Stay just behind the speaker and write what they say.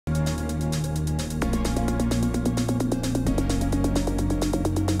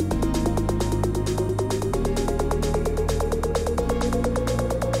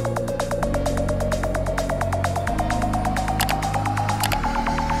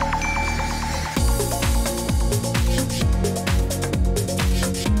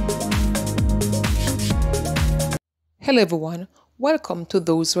Hello everyone, welcome to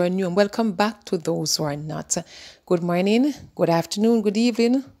those who are new and welcome back to those who are not. Good morning, good afternoon, good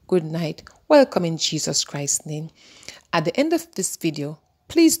evening, good night. Welcome in Jesus Christ's name. At the end of this video,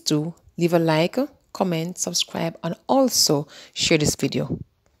 please do leave a like, comment, subscribe, and also share this video.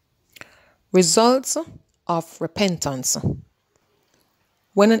 Results of repentance.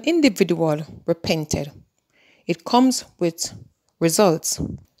 When an individual repented, it comes with results.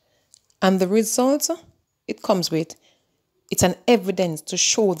 And the results it comes with, it's an evidence to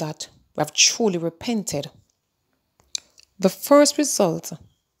show that we have truly repented. The first result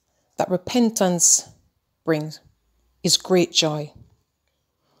that repentance brings is great joy.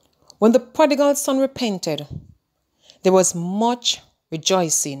 When the prodigal son repented, there was much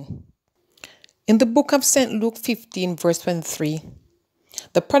rejoicing. In the book of St. Luke 15, verse 23,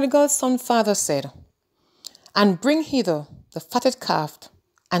 the prodigal son father said, "And bring hither the fatted calf,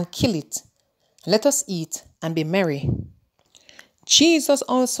 and kill it. Let us eat and be merry." Jesus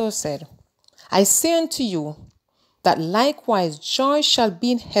also said, "I say unto you that likewise joy shall be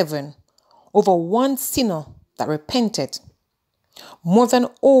in heaven over one sinner that repenteth, more than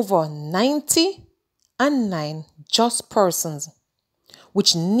over 99 just persons,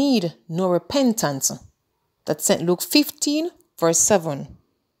 which need no repentance." That's St. Luke 15, verse 7.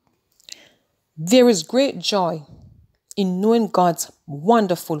 There is great joy in knowing God's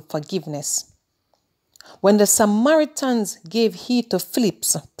wonderful forgiveness. When the Samaritans gave heed to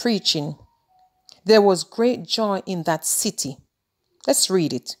Philip's preaching, there was great joy in that city. Let's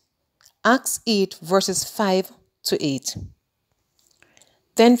read it. Acts 8, verses 5 to 8.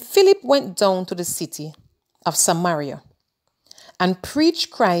 Then Philip went down to the city of Samaria and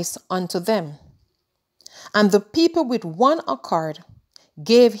preached Christ unto them. And the people with one accord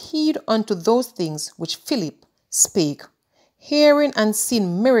gave heed unto those things which Philip spake, hearing and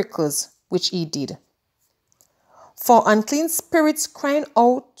seeing miracles which he did. For unclean spirits crying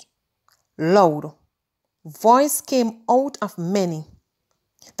out loud, voice came out of many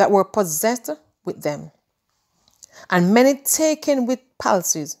that were possessed with them, and many taken with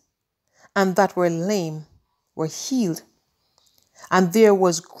palsies, and that were lame were healed. And there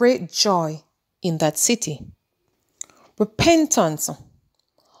was great joy in that city. Repentance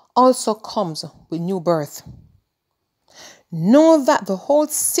also comes with new birth. Know that the whole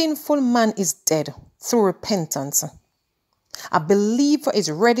sinful man is dead through repentance. A believer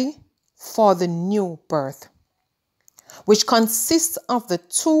is ready for the new birth, which consists of the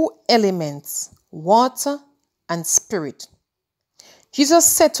two elements, water and spirit. Jesus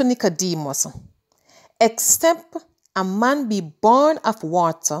said to Nicodemus, "Except a man be born of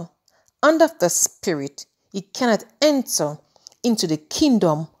water and of the spirit, he cannot enter into the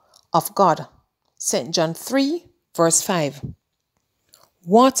kingdom of God." St. John 3, verse 5.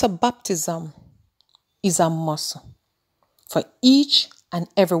 Water baptism is a must for each and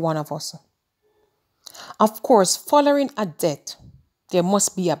every one of us. Of course, following a death, there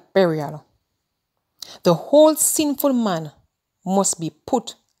must be a burial. The whole sinful man must be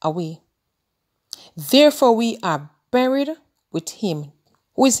put away. Therefore, we are buried with him,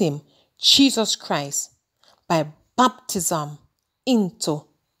 who is him, Jesus Christ, by baptism into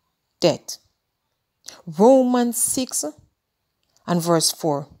death. Romans 6 and verse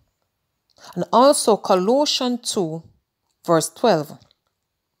 4. And also Colossians 2, verse 12.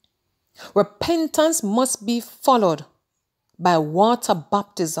 Repentance must be followed by water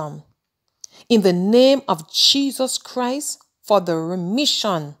baptism in the name of Jesus Christ for the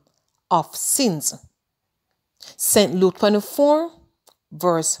remission of sins. St. Luke 24,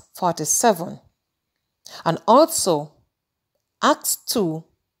 verse 47. And also Acts 2,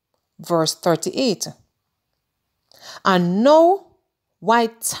 verse 38. And now, why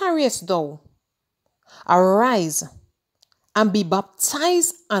tarriest thou? Arise and be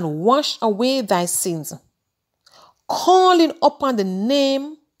baptized and wash away thy sins, calling upon the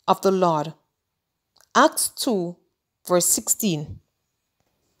name of the Lord. Acts 2, verse 16.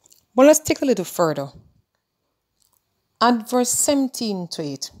 But let's take a little further. At verse 17 to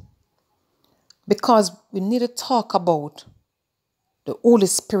 8. Because we need to talk about the Holy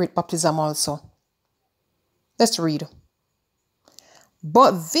Spirit baptism also. Let's read.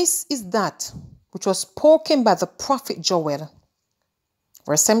 But this is that which was spoken by the prophet Joel.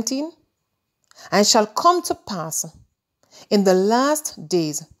 Verse 17. And shall come to pass in the last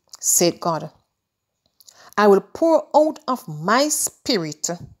days, saith God, I will pour out of my spirit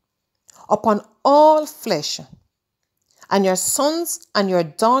upon all flesh, and your sons and your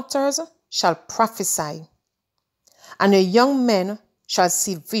daughters shall prophesy, and your young men shall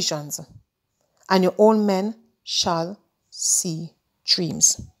see visions, and your old men shall see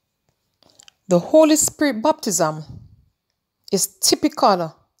dreams. The Holy Spirit baptism is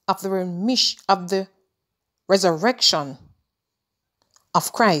typical of the resurrection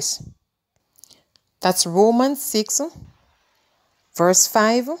of Christ. That's Romans 6, verse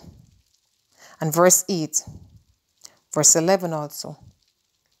 5 and verse 8, verse 11 also,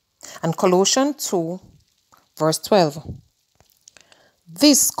 and Colossians 2, verse 12.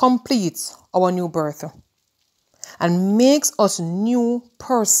 This completes our new birth and makes us new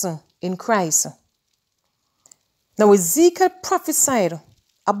person in Christ. Now Ezekiel prophesied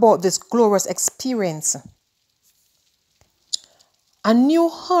about this glorious experience. A new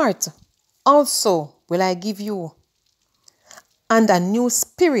heart also will I give you, and a new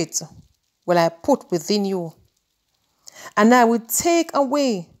spirit will I put within you. And I will take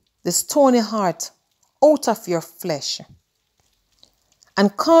away the stony heart out of your flesh,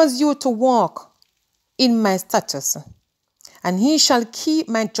 and cause you to walk in my statutes, and he shall keep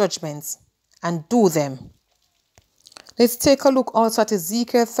my judgments and do them. Let's take a look also at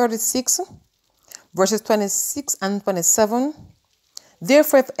Ezekiel 36, verses 26 and 27.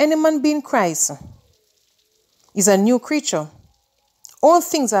 Therefore, if any man be in Christ, is a new creature. All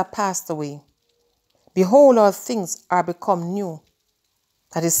things are passed away. Behold, all things are become new.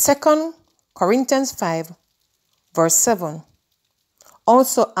 That is 2 Corinthians 5, verse 7.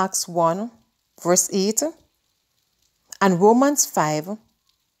 Also Acts 1, verse 8. And Romans 5,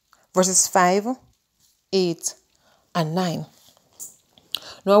 verses 5, 8, and 9.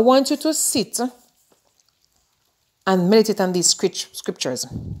 Now I want you to sit and meditate on these scriptures.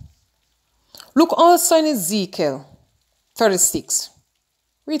 Look also in Ezekiel 36.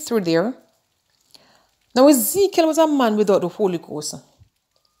 Read through there. Now Ezekiel was a man without the Holy Ghost,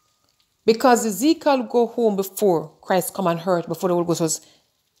 because Ezekiel go home before Christ come on earth, before the Holy Ghost was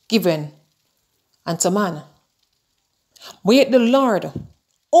given unto man. But yet the Lord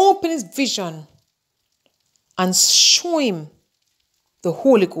opened his vision and show him the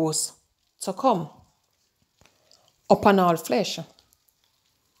Holy Ghost to come upon all flesh.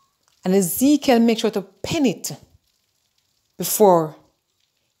 And Ezekiel made sure to pen it before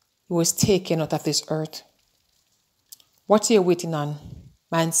he was taken out of this earth. What are you waiting on,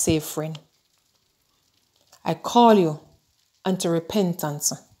 my unsaved friend? I call you unto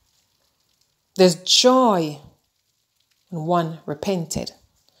repentance. There's joy when one repented.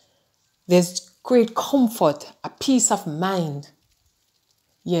 There's great comfort, a peace of mind.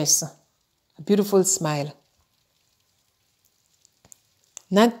 Yes, a beautiful smile.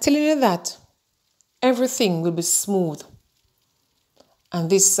 Not telling you that everything will be smooth on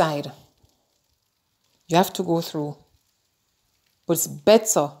this side. You have to go through. But it's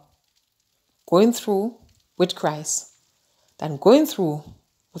better going through with Christ than going through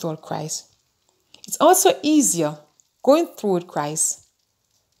without Christ. It's also easier going through with Christ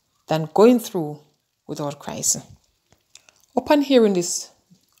than going through without Christ. Upon hearing this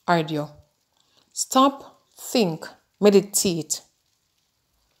audio, stop, think, meditate,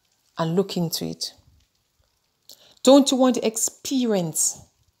 and look into it. Don't you want to experience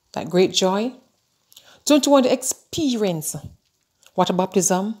that great joy? Don't you want to experience water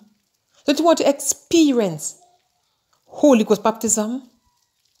baptism? Don't you want to experience Holy Ghost baptism?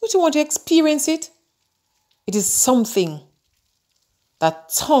 Don't you want to experience it? It is something that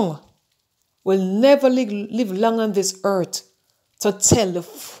tongue will never live long on this earth to tell the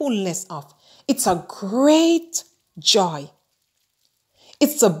fullness of. It's a great joy.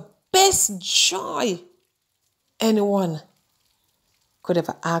 It's the best joy anyone could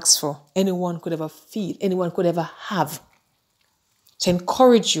ever ask for, anyone could ever feel, anyone could ever have. To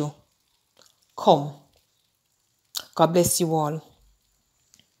encourage you, come. God bless you all.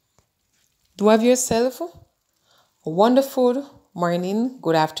 Do have yourself a wonderful morning,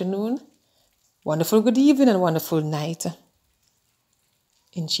 good afternoon, wonderful good evening, and wonderful night.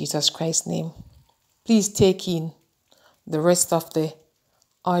 In Jesus Christ's name. Please take in the rest of the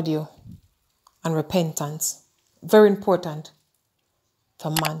audio and repentance. Very important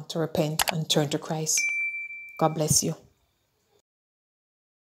for man to repent and turn to Christ. God bless you.